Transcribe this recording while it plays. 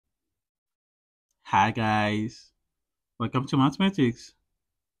Hi guys, welcome to mathematics.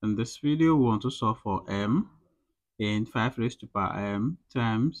 In this video, we want to solve for m in 5 raised to power m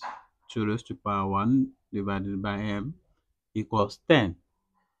times 2 raised to power 1 divided by m equals 10.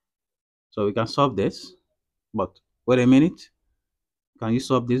 So we can solve this, but wait a minute. Can you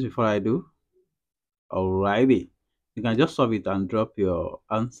solve this before I do? Alrighty. You can just solve it and drop your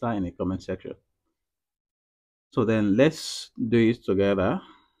answer in the comment section. So then let's do it together.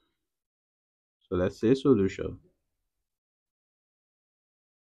 So let's say solution.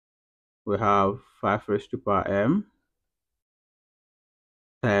 We have 5 raised to power m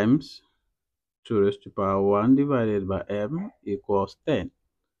times 2 raised to power 1 divided by m equals 10,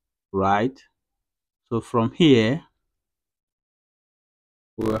 right? So from here,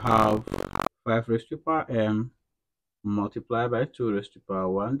 we'll have 5 raised to power m multiplied by 2 raised to power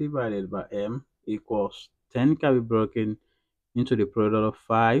 1 divided by m equals 10 can be broken into the product of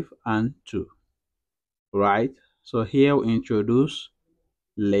 5 and 2, right? So here we introduce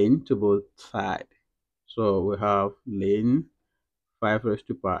ln to both sides. So we have ln 5 raised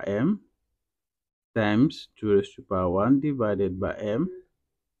to power m times 2 raised to power 1 divided by m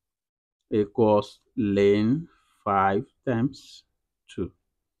equals ln 5 times 2,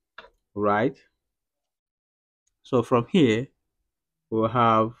 right? So from here, we'll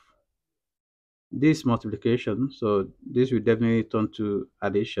have this multiplication. So this will definitely turn to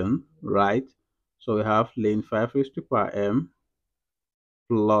addition, right? So we have ln 5 raised to power m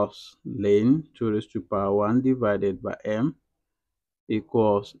plus ln 2 raised to power 1 divided by m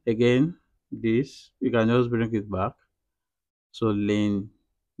equals, again, this, you can just bring it back. So ln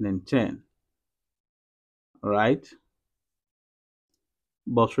 10, right?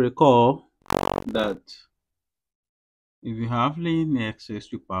 But recall that if you have ln x raised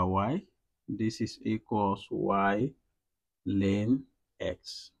to power y, this is equals y ln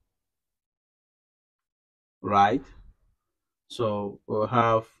x, right? So we'll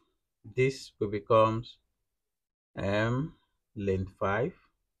have this will becomes m ln 5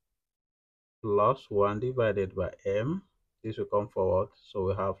 plus 1 divided by m. This will come forward. So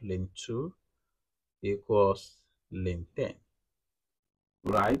we have ln 2 equals ln 10,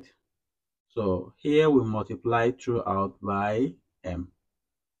 right? So here we multiply throughout by m.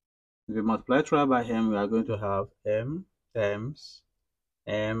 If we multiply throughout by m, we are going to have m times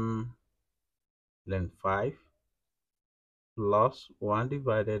m ln 5 plus 1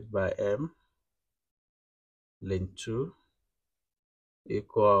 divided by m ln 2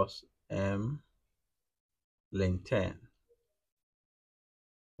 equals m ln 10,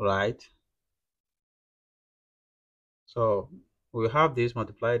 right? So we have this,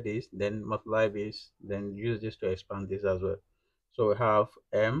 multiply this, then multiply this, then use this to expand this as well. So we have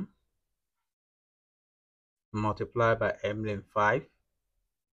m multiplied by m ln 5,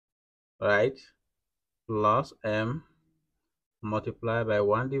 right, plus m multiplied by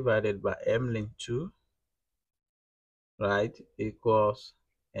 1 divided by m ln 2, right, equals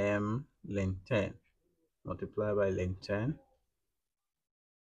m ln 10 multiplied by ln 10.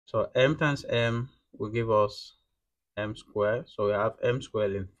 So m times m will give us m squared. So we have m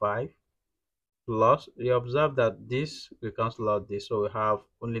squared ln 5 plus, you observe that this we cancel out this, so we have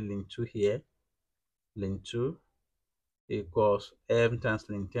only ln 2 here. Ln 2 equals m times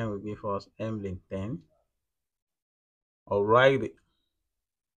ln 10 will give us m ln 10. Alright,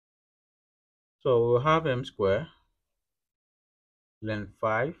 so we'll have m squared ln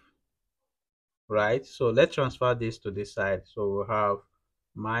 5, right? So let's transfer this to this side. So we'll have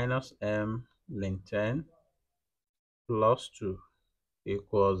minus m ln 10 plus 2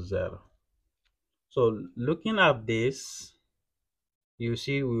 equals 0. So looking at this, you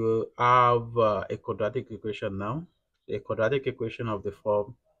see we will have a quadratic equation now. A quadratic equation of the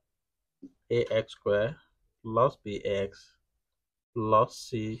form ax squared plus bx plus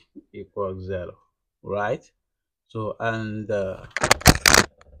c equals 0, right? So, and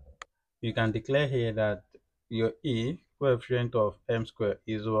you can declare here that your e, coefficient of m squared,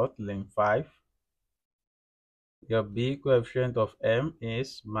 is what? Ln 5. Your b, coefficient of m,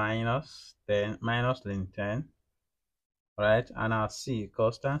 is minus 10, minus ln 10, right? And our c,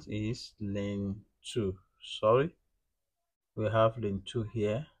 constant, is ln 2. Sorry, we have ln 2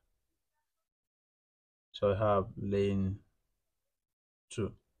 here. So we have ln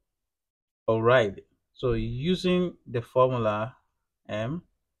 2. Alright, so using the formula m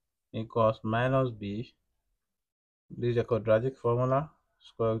equals minus b, this is a quadratic formula,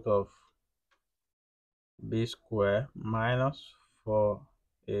 square root of b squared minus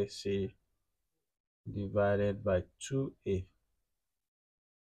 4ac divided by 2a.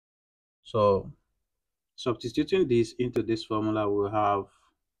 So substituting this into this formula, we'll have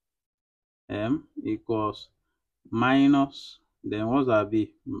m equals minus, then what's that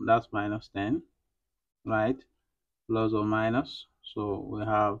b? That's minus 10, right? Plus or minus. So we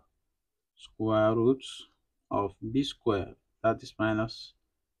have square root of b squared, that is minus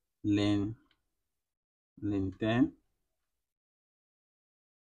ln 10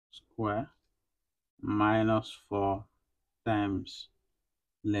 square minus 4 times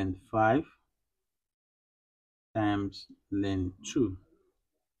ln 5 times ln 2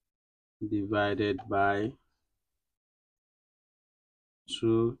 divided by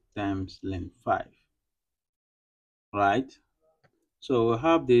 2 times ln 5, right? So we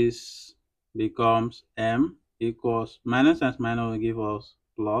have this becomes m equals minus times minus will give us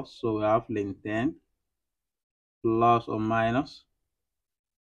plus. So we have ln 10 plus or minus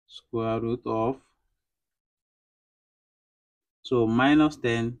square root of, so minus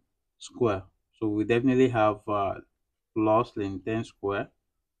 10 square. So we definitely have plus ln 10 square,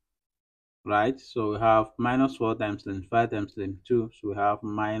 right? So we have minus 4 times ln 5 times ln 2. So we have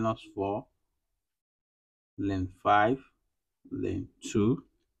minus 4 ln 5 ln 2.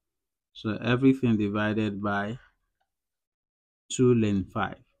 So everything divided by 2 ln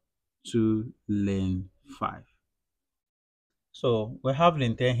 5. 2 ln 5. So we have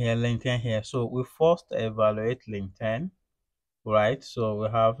ln 10 here, ln 10 here. So we first evaluate ln 10, right? So we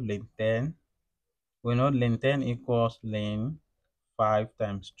have ln 10. We know ln 10 equals ln 5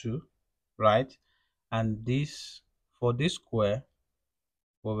 times 2, right? And this, for this square,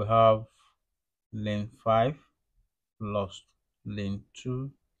 we will have ln 5 plus ln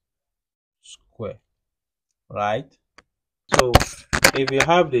 2 square, right? So if you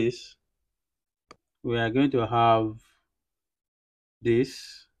have this, we are going to have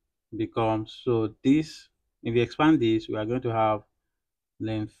this becomes, so this, if you expand this, we are going to have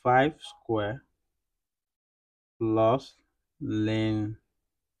ln 5 square plus ln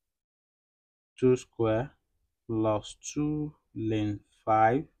 2 square plus 2 ln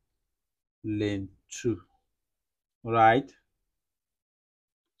 5 ln 2, right?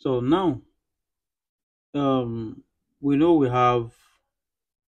 So now we know we have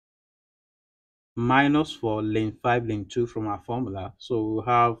minus for ln 5 ln 2 from our formula. So we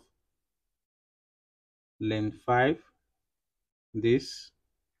have ln 5 this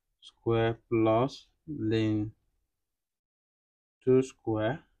square plus ln 2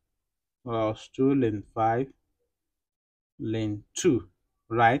 square plus 2 ln 5 ln 2,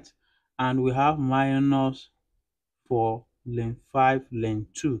 right? And we have minus for ln 5 ln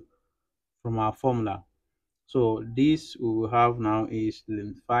 2 from our formula. So this we will have now is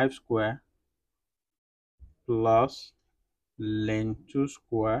ln 5 square plus ln 2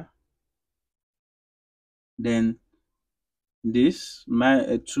 square. Then this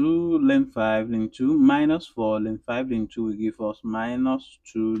 2 ln 5 ln 2 minus 4 ln 5 ln 2 will give us minus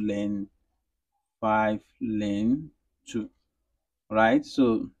 2 ln 5 ln 2, right?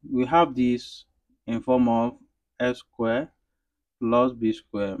 So we have this in form of s square plus b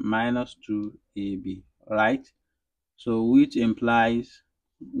square minus 2ab, right? So which implies,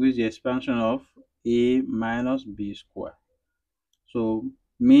 which is the expansion of a minus b square. So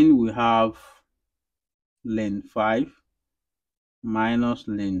mean we have ln 5 minus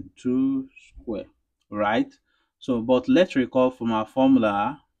ln 2 square, right? So but let's recall from our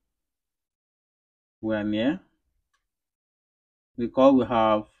formula, we're near, recall we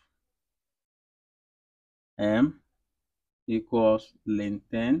have m equals ln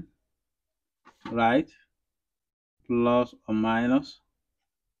 10, right? Plus or minus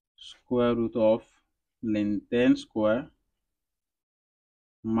square root of ln 10 square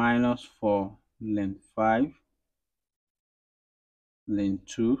minus 4 ln 5 ln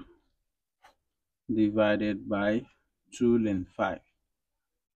 2 divided by 2 ln 5,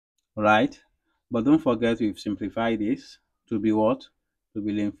 right? But don't forget we've simplified this to be what? To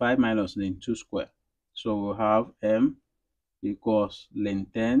be ln 5 minus ln 2 square. So we'll have m equals ln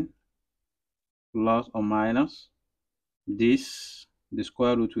 10 plus or minus this, the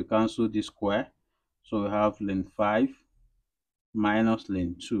square root will cancel this square. So we have ln 5 minus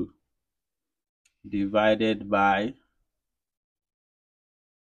ln 2 divided by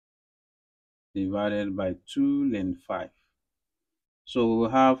 2 ln 5. So we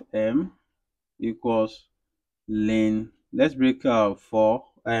have m equals ln, let's break out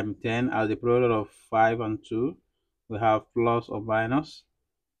 10 as the product of 5 and 2. We have plus or minus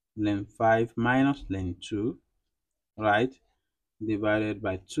ln 5 minus ln 2, right? Divided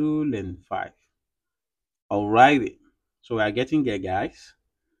by 2 ln 5. Alrighty. So we are getting there, guys.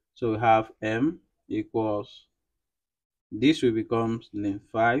 So we have m equals, this will become ln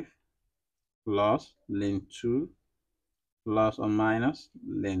 5 plus ln 2 plus or minus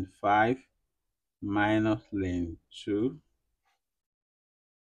ln 5 minus ln 2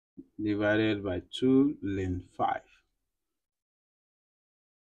 divided by 2 ln 5.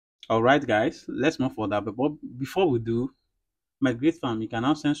 All right, guys, let's move further. But before we do, my great family can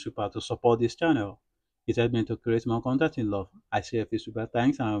now send super to support this channel. It helped me to create more content in love. I say a few super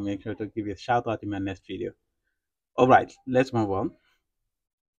thanks, and I'll make sure to give you a shout out in my next video. All right, let's move on.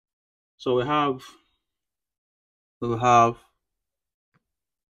 So we have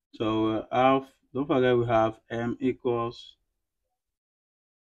don't forget we have m equals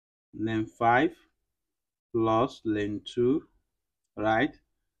ln 5 plus ln 2, right?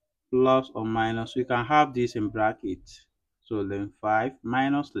 Plus or minus, we can have this in brackets. So ln 5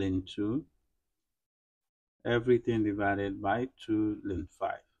 minus ln 2, everything divided by 2 ln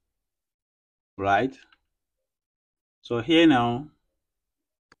 5, right? So here now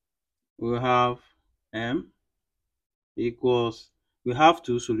we have m equals, we have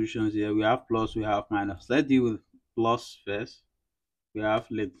two solutions here. We have plus, we have minus. Let's deal with plus first. We have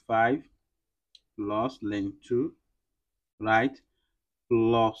ln 5 plus ln 2, right?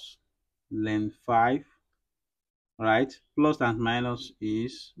 Plus ln 5, right? Plus and minus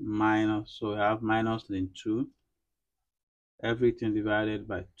is minus, so we have minus ln 2, everything divided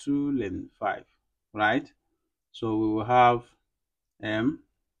by 2 ln 5, right? So we will have m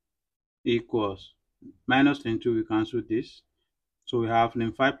equals minus ln 2, we cancel this. So we have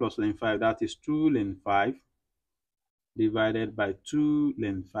ln 5 plus ln 5, that is 2 ln 5 divided by 2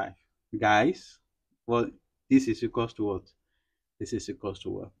 ln 5. Guys, well, this is equals to what? This is equals to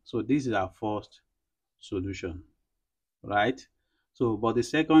what? So this is our first solution, right? So, but the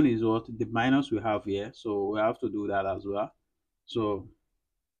second is what? The minus we have here. So we have to do that as well. So,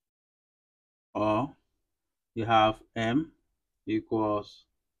 or you have m equals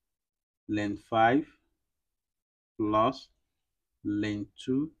ln 5 plus ln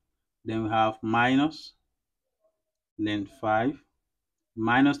 2. Then we have minus ln 5.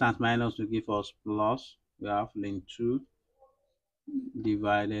 Minus times minus will give us plus. We have ln 2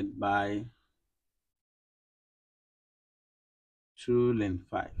 divided by 2 ln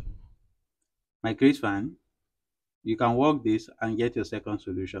 5. My great fan, you can work this and get your second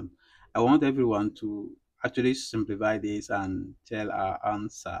solution. I want everyone to actually simplify this and tell our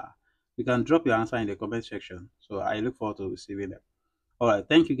answer. You can drop your answer in the comment section. So I look forward to receiving them. All right,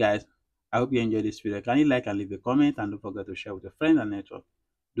 thank you guys. I hope you enjoyed this video. Can you like and leave a comment, and don't forget to share with your friends and network.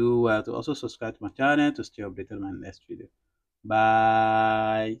 Do well to also subscribe to my channel to stay updated on my next video.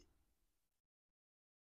 Bye.